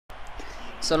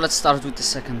So let's start with the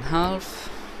second half.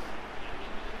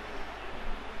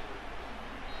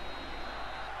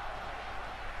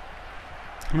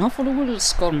 And hopefully we'll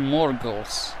score more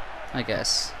goals, I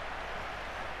guess.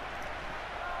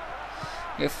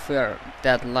 If we're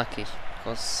that lucky,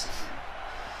 because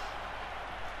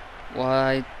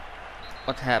why?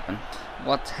 What happened?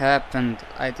 What happened?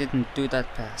 I didn't do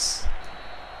that pass.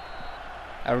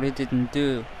 I really didn't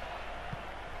do.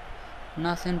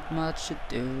 Nothing much to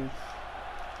do.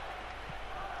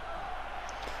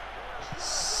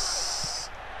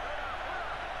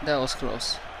 That was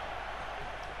close.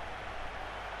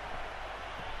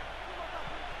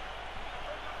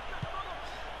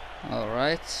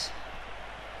 Alright.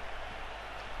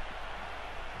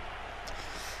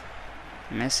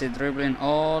 Messi dribbling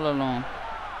all along.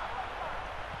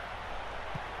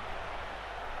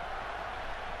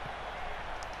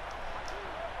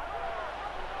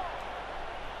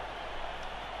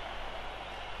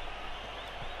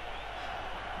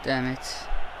 Damn it.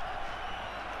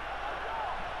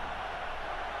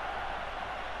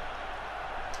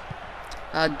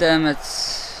 Ah, damn it.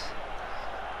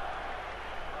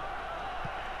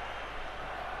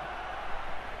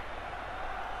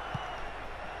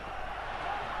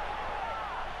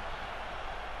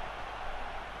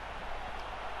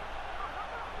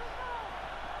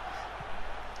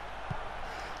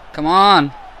 Come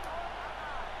on.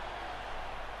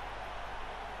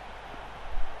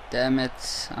 Damn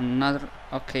it, another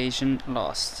occasion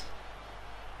lost.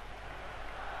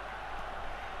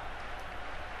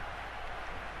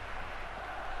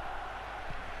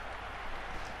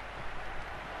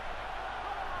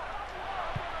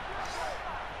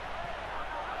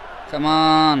 Come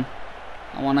on,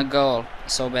 I want a goal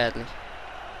so badly.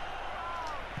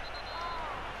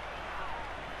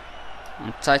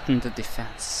 And tighten the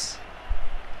defense.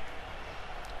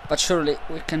 But surely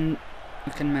we can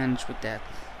manage with that.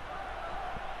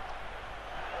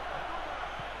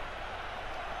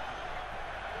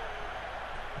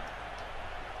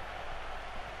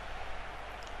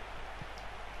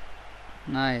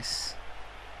 Nice.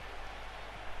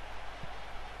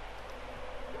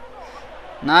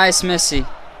 Nice, Messi.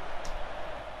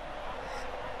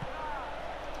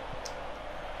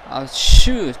 Oh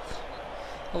shoot.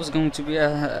 That was going to be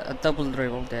a double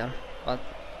dribble there, but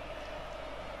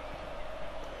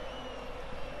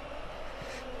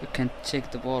you can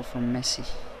take the ball from Messi.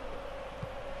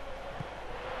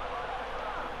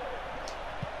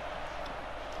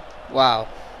 Wow.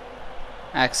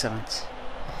 Excellent.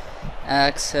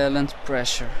 Excellent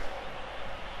pressure.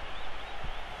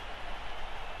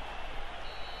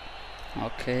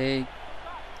 Okay.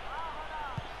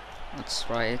 Let's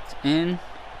try it in.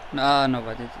 No,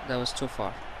 but that was too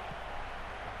far.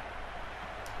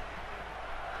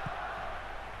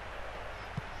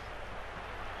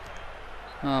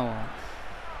 Oh well.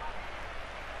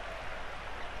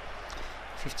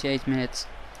 58 minutes.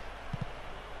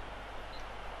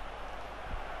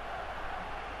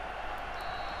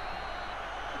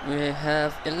 We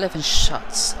have 11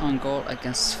 shots on goal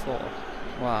against 4.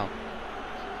 Wow.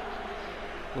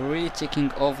 We're really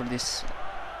taking over this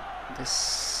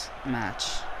match.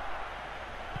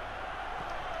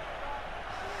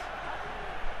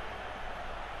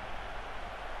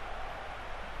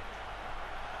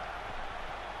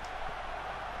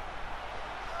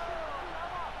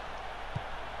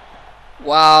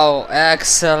 Wow,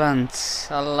 excellent.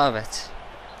 I love it.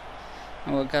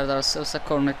 And we got ourselves a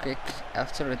corner kick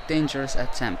after a dangerous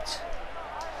attempt.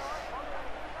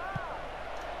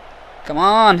 Come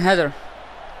on, header.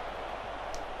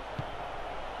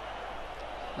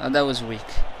 Oh, that was weak.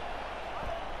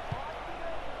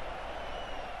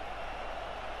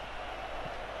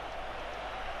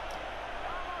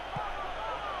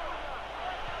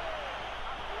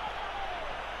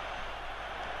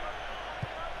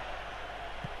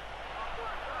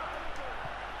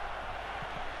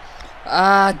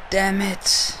 Ah, damn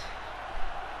it.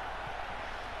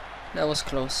 That was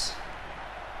close.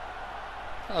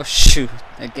 Oh shoot,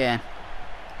 again.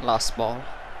 Lost ball.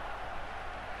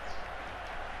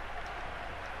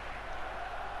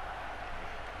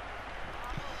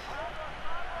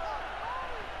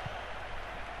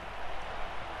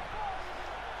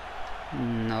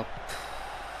 Nope.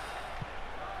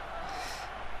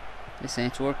 This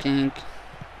ain't working.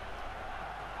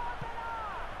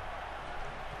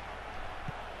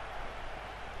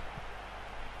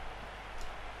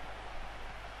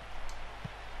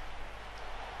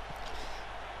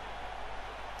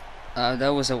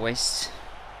 That was a waste.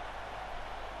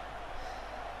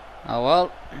 Oh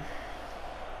well.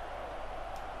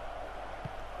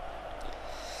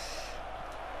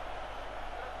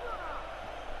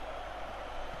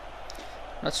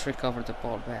 Let's recover the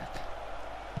ball back.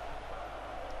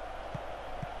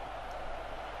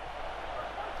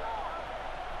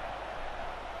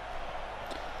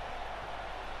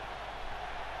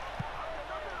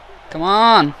 Come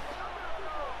on!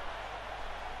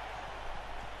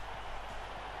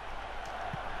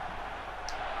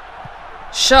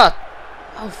 Shot!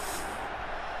 Oh,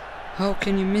 how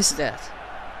can you miss that?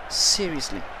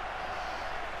 Seriously.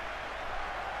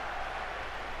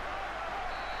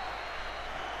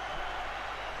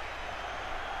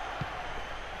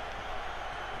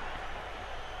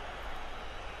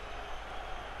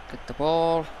 Get the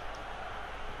ball.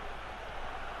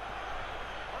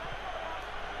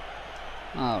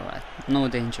 Alright, no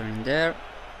danger in there.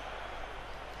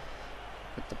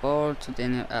 Get the ball to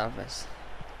Daniel Alves.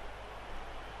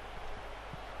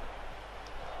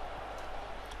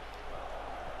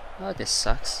 Oh, this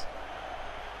sucks.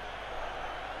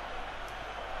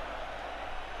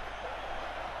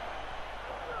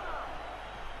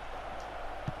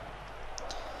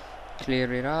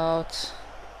 Clear it out.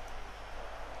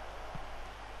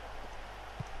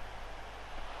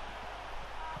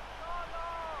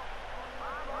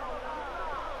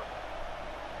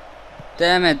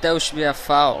 Damn it, that should be a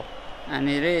foul. And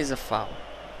it is a foul.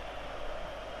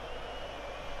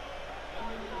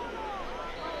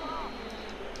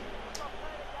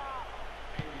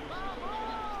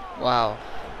 Wow.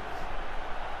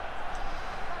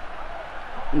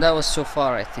 That was so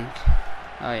far, I think.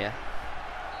 Oh yeah.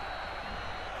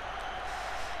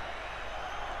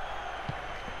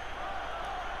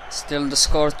 Still the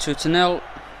score 2-0,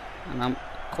 and I'm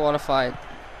qualified.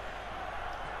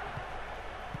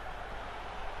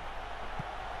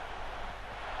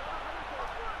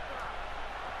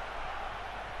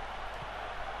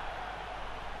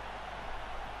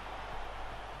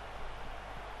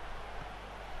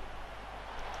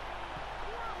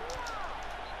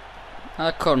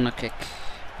 A corner kick.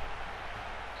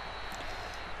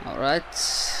 Alright.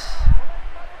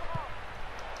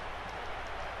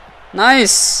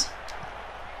 Nice!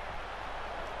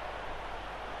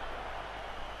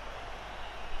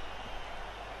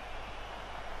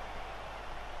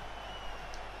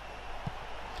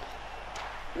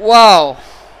 Wow!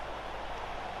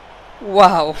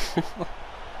 Wow!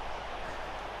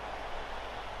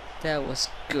 That was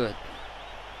good.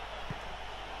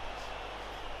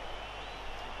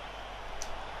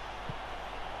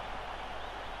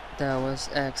 That was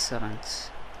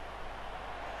excellent.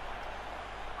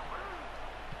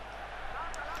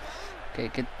 Okay,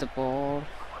 get the ball.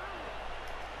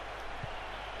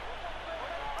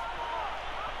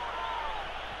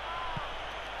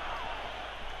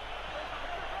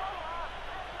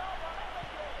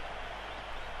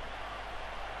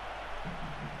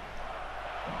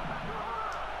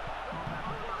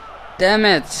 Damn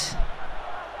it!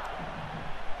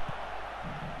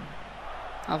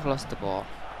 I've lost the ball.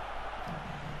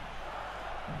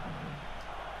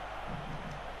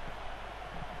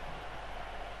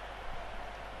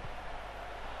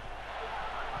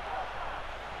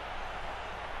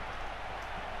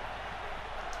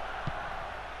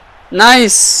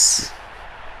 Nice!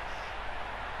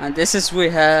 And this is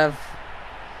the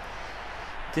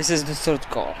third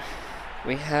goal.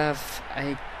 We have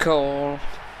a goal,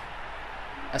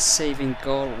 a saving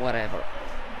goal, whatever.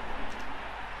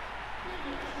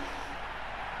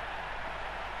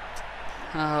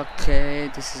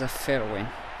 Okay, this is a fair win.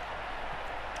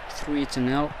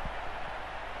 3-0,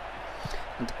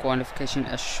 and the qualification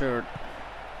assured.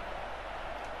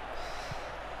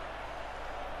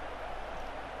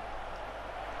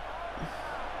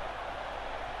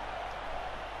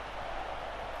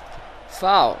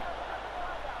 Foul.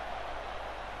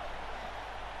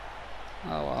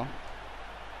 Oh well.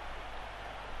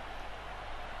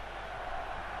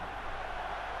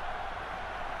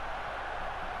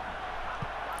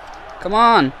 Come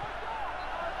on.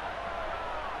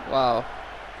 Wow.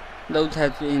 That would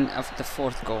have been after the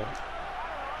fourth goal.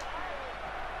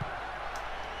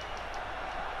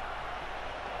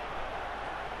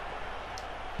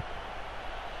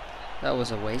 That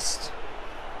was a waste.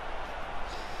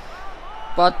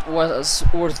 But was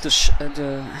worth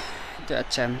the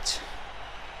attempt.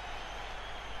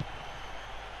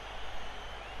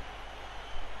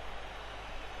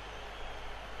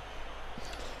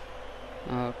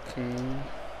 Okay.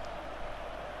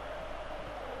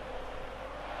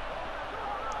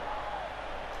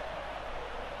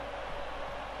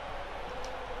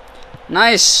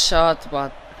 Nice shot,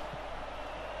 but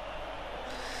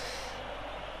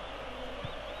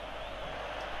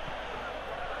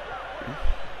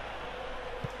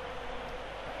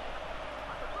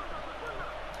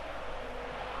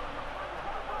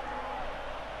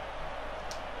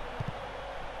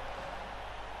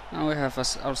Now we have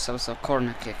ourselves a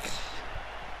corner kick.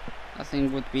 I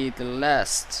think would be the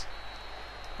last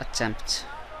attempt.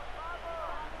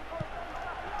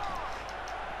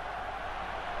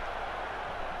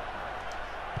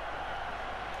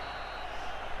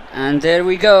 And there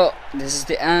we go. This is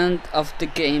the end of the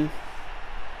game.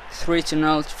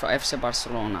 3-0 for FC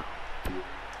Barcelona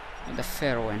with a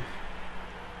fair win.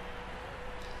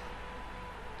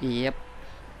 Yep.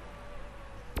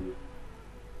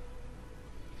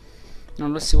 Now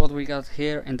let's see what we got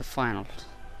here in the final.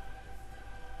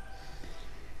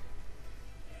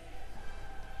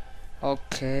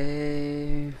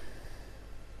 Okay.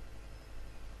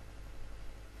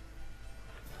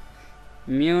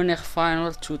 Munich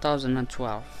final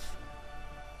 2012.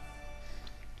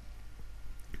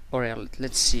 Alright,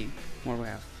 let's see what we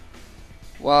have.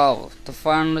 Wow, the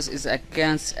finalist is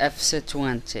against FC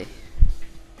 20.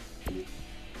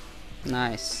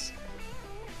 Nice.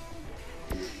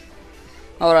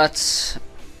 Alright,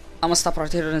 I'm gonna stop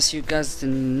right here and see you guys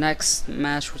in the next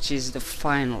match, which is the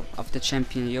final of the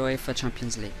UEFA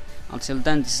Champions League. Until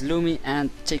then, this is Lumi and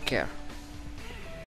take care.